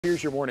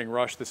Here's your morning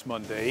rush this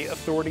Monday.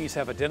 Authorities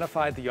have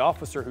identified the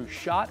officer who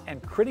shot and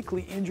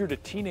critically injured a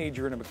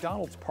teenager in a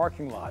McDonald's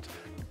parking lot.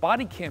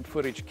 Body cam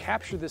footage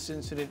captured this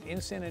incident in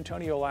San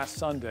Antonio last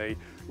Sunday.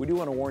 We do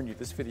want to warn you,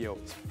 this video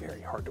is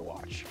very hard to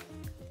watch.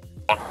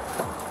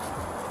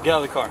 Get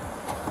out of the car.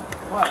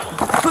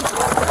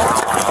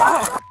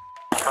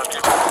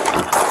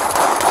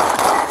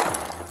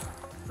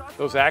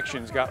 Those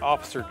actions got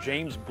Officer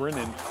James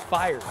Brennan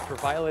fired for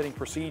violating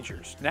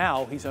procedures.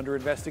 Now he's under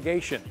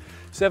investigation.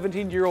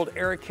 17-year-old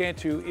Eric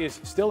Cantu is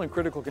still in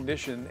critical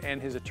condition,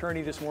 and his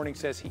attorney this morning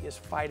says he is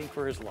fighting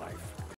for his life.